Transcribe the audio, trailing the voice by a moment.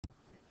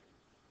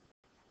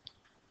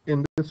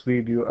In this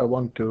video, I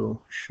want to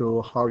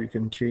show how you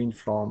can change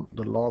from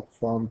the log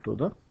form to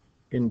the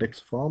index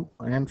form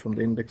and from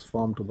the index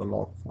form to the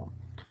log form.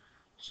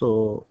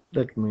 So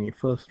let me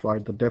first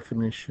write the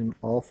definition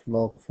of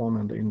log form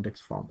and the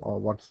index form,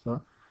 or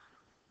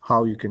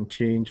how you can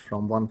change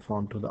from one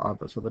form to the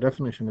other. So the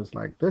definition is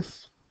like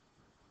this.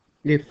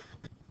 If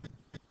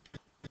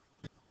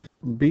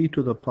b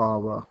to the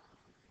power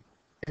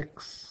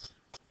x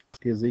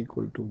is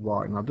equal to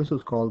y. Now this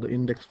is called the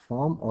index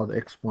form or the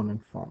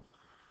exponent form.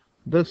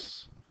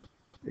 This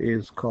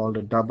is called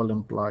a double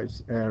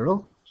implies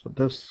arrow. So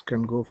this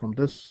can go from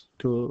this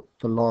to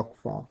the log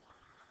form.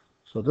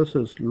 So this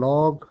is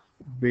log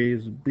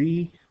base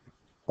b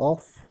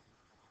of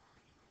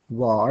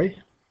y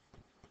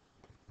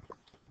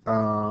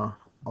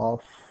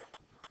of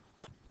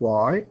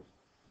y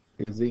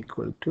is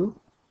equal to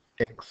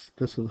x.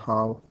 This is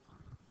how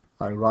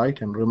I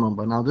write and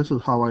remember. Now this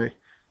is how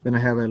when I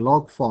have a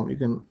log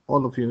form,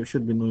 all of you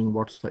should be knowing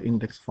what's the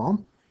index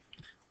form.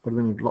 But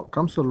when it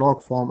comes to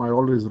log form, I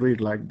always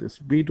read like this: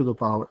 b to the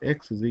power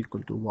x is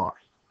equal to y.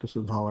 This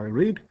is how I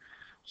read.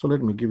 So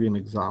let me give you an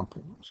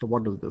example. So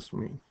what does this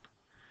mean?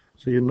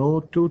 So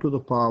 2 to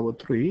the power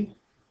 3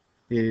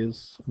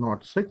 is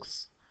not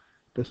 6.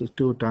 This is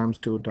 2 times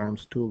 2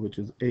 times 2, which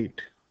is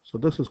 8. So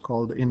this is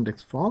called the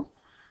index form.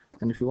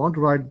 And if you want to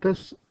write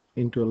this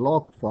into a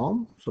log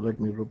form, so let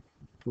me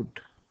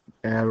put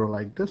arrow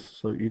like this.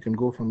 So you can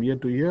go from year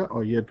to year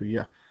or year to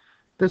year.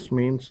 This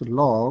means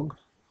log,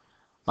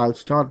 I'll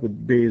start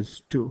with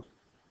base 2.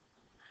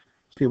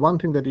 See, one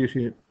thing that you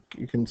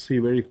can see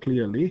very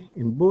clearly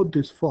in both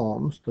these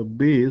forms, the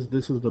base,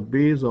 this is the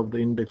base of the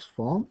index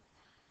form,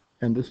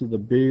 and this is the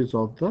base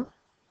of the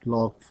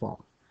log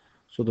form.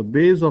 So the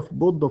base of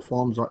both the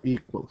forms are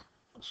equal.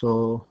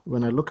 So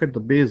when I look at the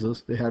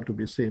bases, they have to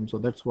be same. So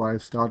that's why I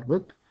start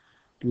with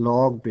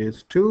log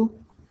base 2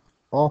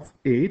 of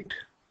 8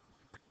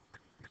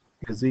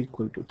 is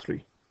equal to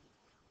 3.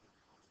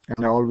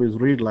 And I always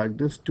read like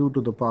this: 2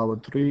 to the power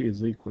 3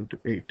 is equal to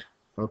 8.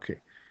 Okay,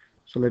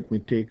 so let me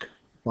take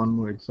one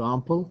more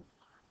example.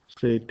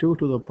 Say 2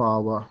 to the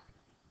power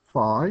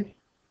 5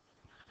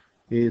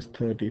 is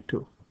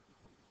 32.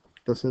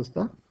 This is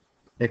the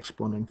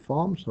exponent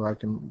form, so I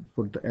can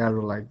put the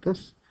arrow like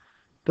this.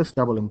 This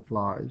double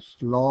implies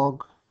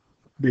log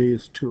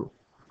base 2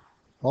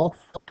 of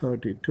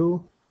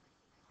 32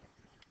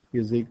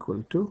 is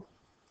equal to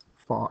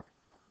 5.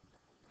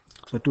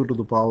 So 2 to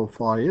the power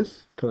 5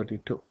 is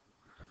 32.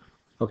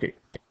 Okay,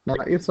 now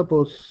if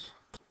suppose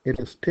it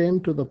is 10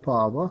 to the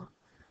power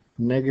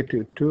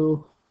negative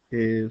 2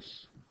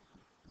 is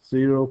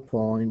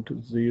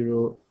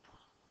 0.0,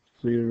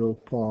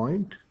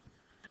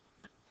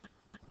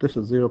 this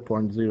is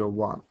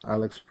 0.01.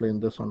 I'll explain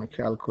this on a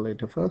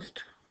calculator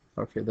first.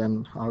 Okay,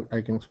 then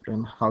I can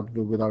explain how to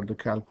do without the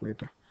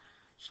calculator.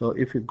 So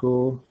if you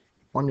go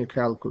on your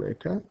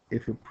calculator,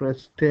 if you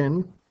press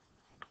 10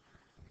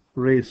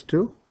 raised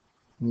to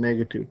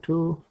negative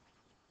 2,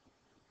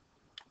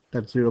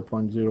 that's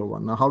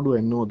 0.01. Now how do I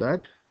know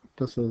that?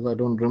 I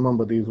don't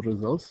remember these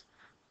results.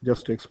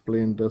 Just to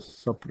explain this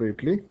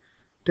separately,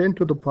 10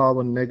 to the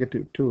power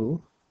negative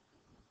 2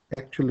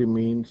 actually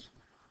means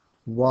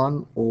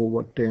 1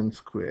 over 10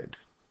 squared.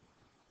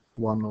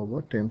 1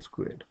 over 10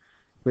 squared,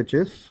 which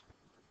is,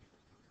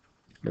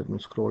 let me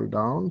scroll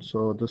down.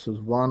 So this is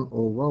 1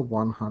 over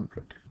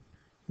 100.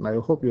 And I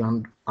hope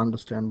you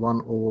understand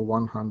 1 over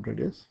 100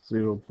 is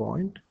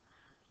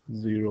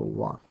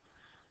 0.01.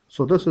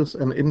 So this is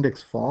an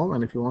index form,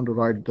 and if you want to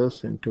write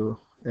this into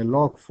a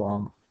log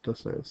form,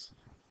 this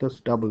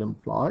double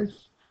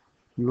implies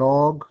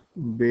log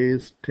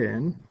base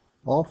 10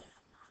 of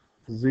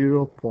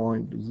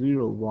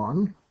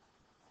 0.01.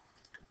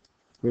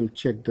 We'll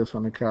check this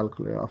on a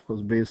calculator. Of course,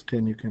 base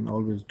 10, you can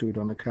always do it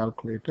on a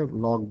calculator.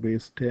 Log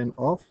base 10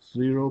 of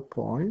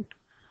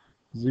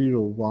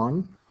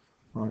 0.01.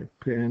 My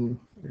pen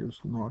is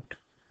not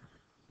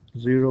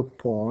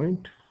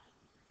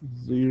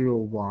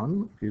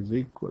 0.01 is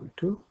equal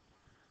to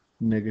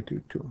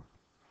negative 2.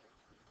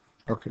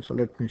 Okay, so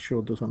let me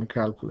show this on a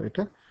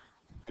calculator.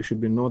 You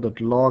should know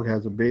that log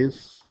has a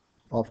base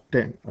of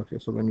 10. Okay,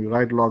 so when you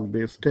write log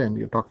base 10,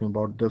 you're talking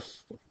about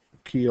this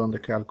key on the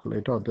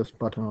calculator or this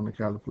button on the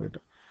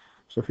calculator.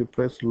 So if you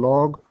press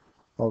log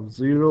of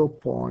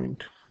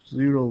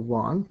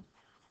 0.01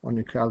 on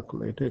your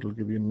calculator, it will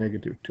give you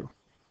negative 2.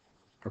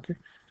 Okay,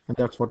 and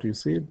that's what you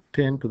see.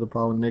 10 to the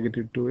power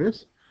negative 2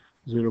 is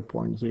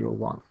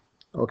 0.01.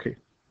 Okay,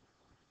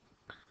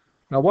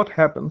 now what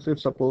happens if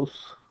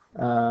suppose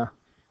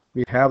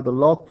we have the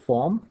log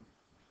form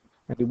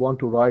and we want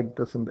to write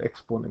this in the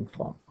exponent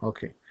form?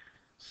 Okay,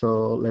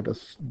 so let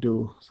us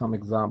do some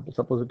examples.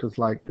 Suppose it is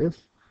like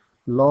this: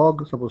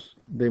 log, suppose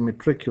they may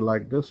trick you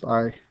like this.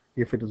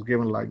 If it is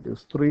given like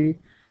this, 3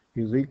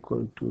 is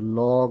equal to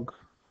log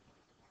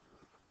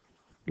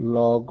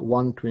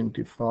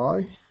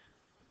 125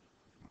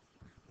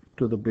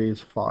 to the base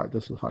 5.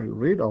 This is how you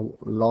read, or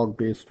log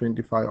base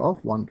 25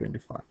 of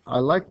 125. I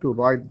like to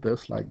write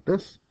this like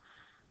this.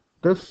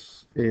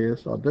 This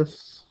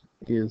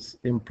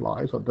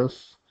implies, or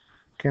this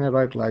can I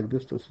write like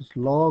this? This is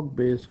log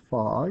base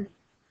 5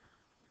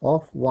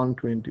 of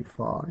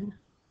 125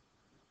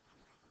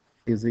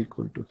 is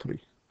equal to 3.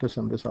 This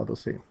and this are the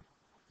same.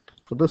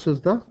 So this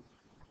is the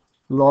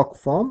log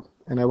form,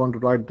 and I want to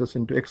write this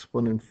into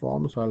exponent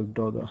form, so I'll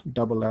draw the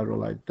double arrow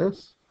like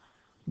this.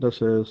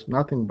 This is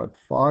nothing but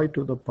 5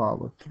 to the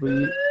power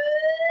 3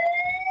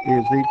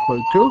 is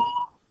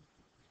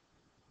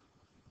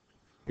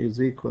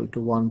equal to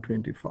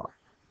 125.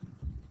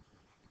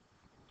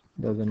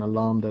 There's an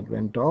alarm that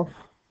went off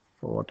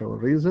for whatever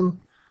reason.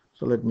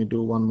 So let me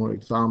do one more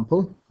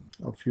example,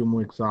 a few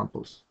more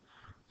examples.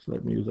 So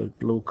let me use a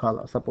blue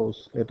color.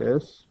 Suppose it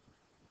is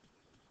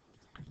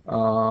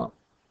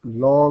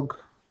log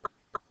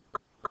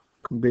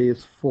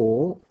base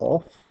 4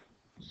 of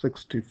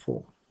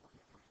 64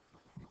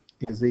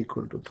 is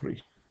equal to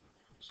 3.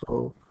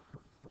 So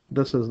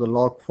this is the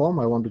log form.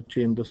 I want to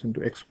change this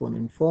into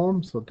exponent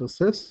form. So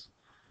this is,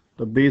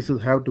 the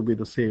bases have to be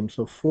the same.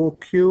 So 4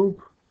 cube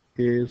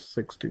is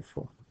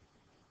 64.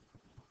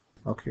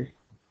 Okay,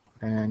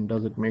 and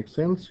does it make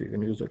sense? You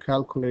can use a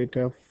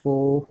calculator.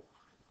 4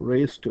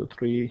 raised to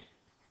 3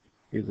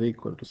 is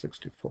equal to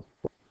 64.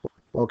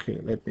 Okay,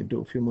 let me do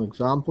a few more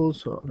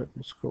examples. So let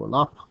me scroll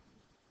up.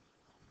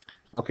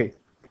 Okay,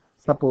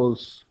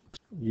 suppose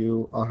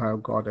you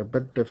have got a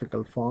bit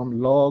difficult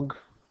form. Log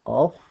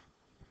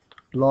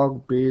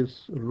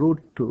base root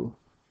 2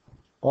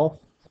 of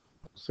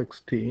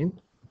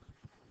 16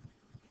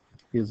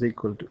 is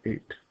equal to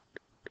 8.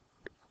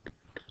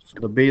 So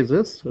the base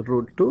is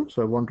root 2,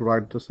 so I want to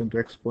write this into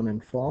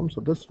exponent form.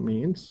 So this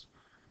means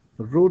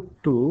root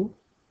 2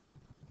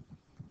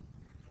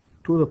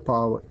 to the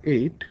power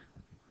 8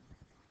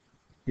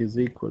 is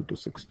equal to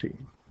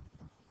 16.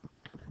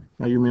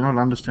 Now you may not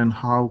understand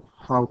how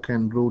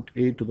can root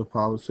 8 to the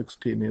power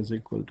 16 is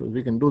equal to.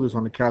 We can do this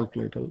on a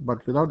calculator,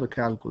 but without the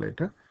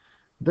calculator,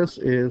 this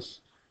is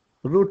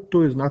root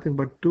 2 is nothing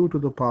but 2 to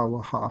the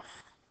power half.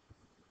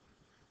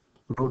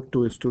 Root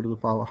 2 is 2 to the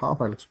power half.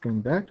 I'll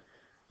explain that.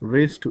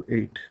 Raised to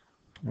 8,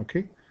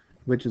 okay,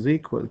 which is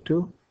equal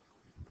to,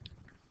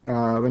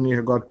 when you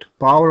have got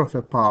power of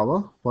a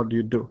power, what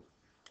do?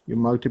 You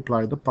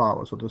multiply the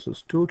power. So this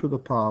is 2 to the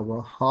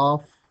power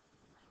half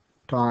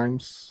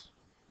times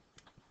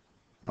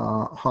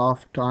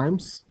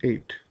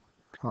 8,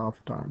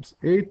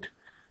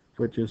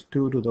 which is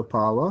 2 to the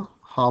power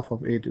half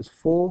of 8 is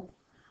 4,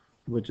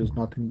 which is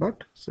nothing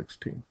but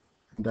 16.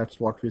 That's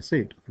what we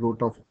said.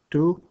 Root of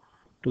 2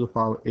 to the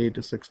power 8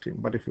 is 16.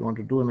 But if you want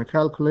to do in a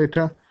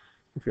calculator,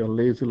 if you're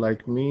lazy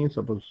like me,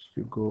 suppose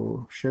you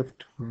go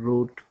shift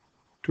root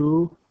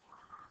 2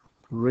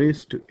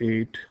 raised to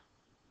 8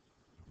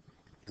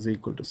 is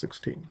equal to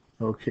 16.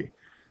 Okay,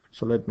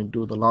 so let me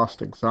do the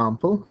last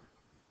example.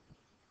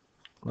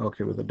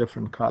 Okay, with a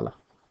different color.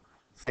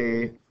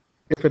 Say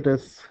if it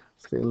is,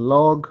 say,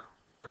 log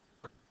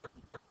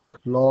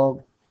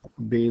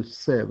base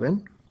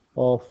 7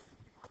 of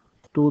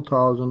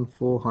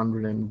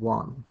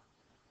 2401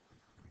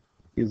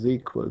 is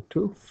equal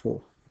to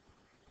 4.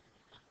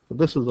 So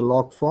this is the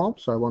log form,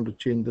 so I want to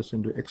change this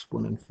into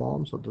exponent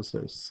form. So this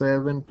is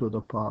 7 to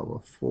the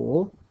power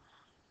 4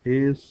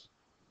 is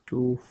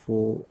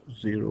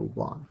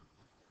 2401.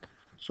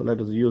 So let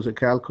us use a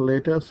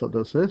calculator. So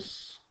this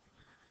is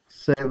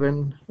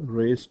 7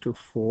 raised to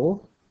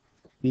 4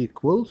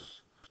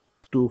 equals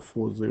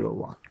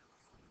 2401.